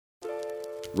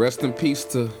Rest in peace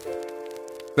to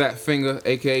Fat Finger,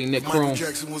 aka Nick Michael Chrome.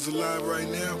 Jackson was alive right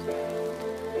now.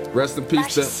 Rest in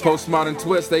peace to Postmodern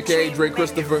Twist, aka Dre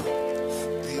Christopher.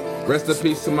 Rest in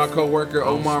peace to my co-worker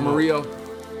Omar Murillo.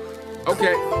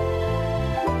 Okay,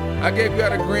 I gave y'all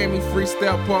the Grammy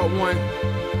Freestyle Part 1.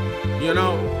 You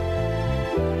know,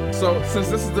 so since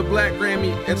this is the Black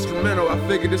Grammy instrumental, I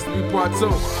figured this would be Part 2.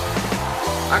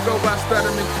 I go by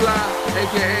Stutterman Fly,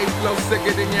 aka flow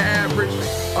sicker than your average,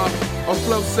 or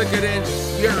flow sicker than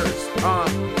yours.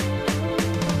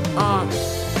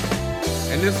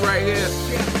 And this right here,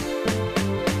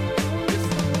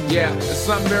 yeah, it's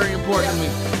something very important to me.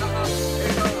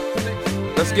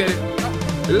 Let's get it.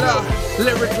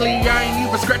 Lyrically, I ain't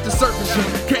even scratched the surface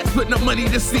yet. Cats putting up money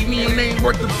to see me and they ain't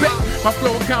worth the bet. My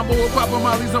flow a combo of Papa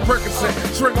Molly's on Percocet.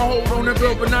 String a hold on the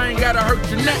bill, but I ain't gotta hurt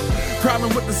your neck.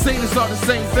 Problem with the scene, it's all the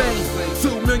same thing.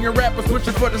 2 million rappers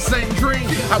pushing for the same dream.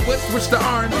 I would switch to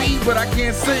R&B, but I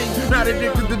can't sing. Not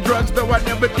addicted to drugs, though I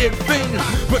never did fiend.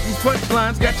 But these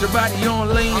punchlines got your body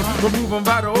on lean. Removing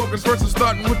vital organs first and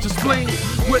starting with your spleen.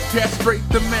 Would castrate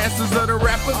the masses of the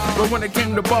rappers, but when it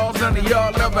came to balls, none of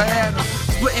y'all ever had them.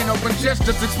 Splitting open chests,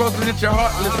 just exposing that you're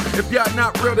heartless. If y'all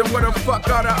not real, then what the fuck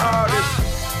are the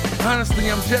artists?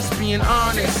 Honestly, I'm just being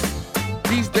honest.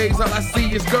 These days, all I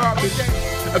see is garbage.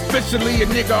 Officially, a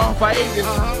nigga off hiatus.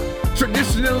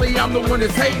 Traditionally, I'm the one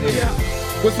that's hated.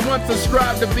 Was once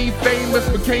ascribed to be famous,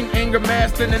 became anger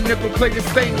master and a nickel-plated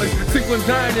stainless. Sequin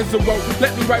giant is a woe,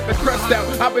 let me wipe the crust out.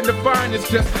 I've been defined as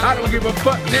just, I don't give a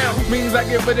fuck now. Means I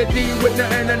give it a D with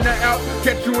nothing and nothing out.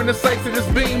 Catch you in the sights of this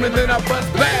beam and then I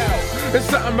bust bow. There's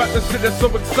something about this shit that's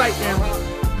so exciting.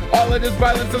 All of this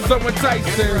violence is so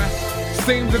enticing.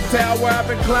 Seems the tower I've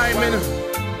been climbing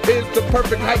is the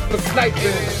perfect height for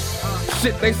sniping.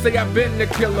 Shit, they say I've been the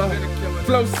killer.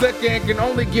 Flow sick and can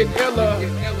only get iller.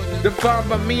 Defined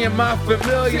by me and my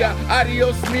familiar.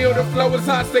 Adios mio, the flow is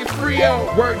hot, stay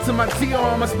frio. Word to my T.O.,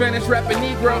 I'm a Spanish rapping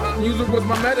Negro. Music was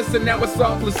my medicine, now it's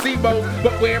all placebo.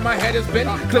 But where my head has been,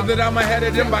 clear that I'm ahead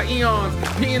of them by eons.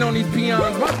 Peeing on these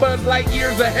peons, my buzz like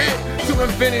years ahead. To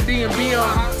infinity and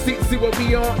beyond. See what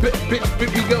we on, bitch, we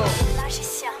gone.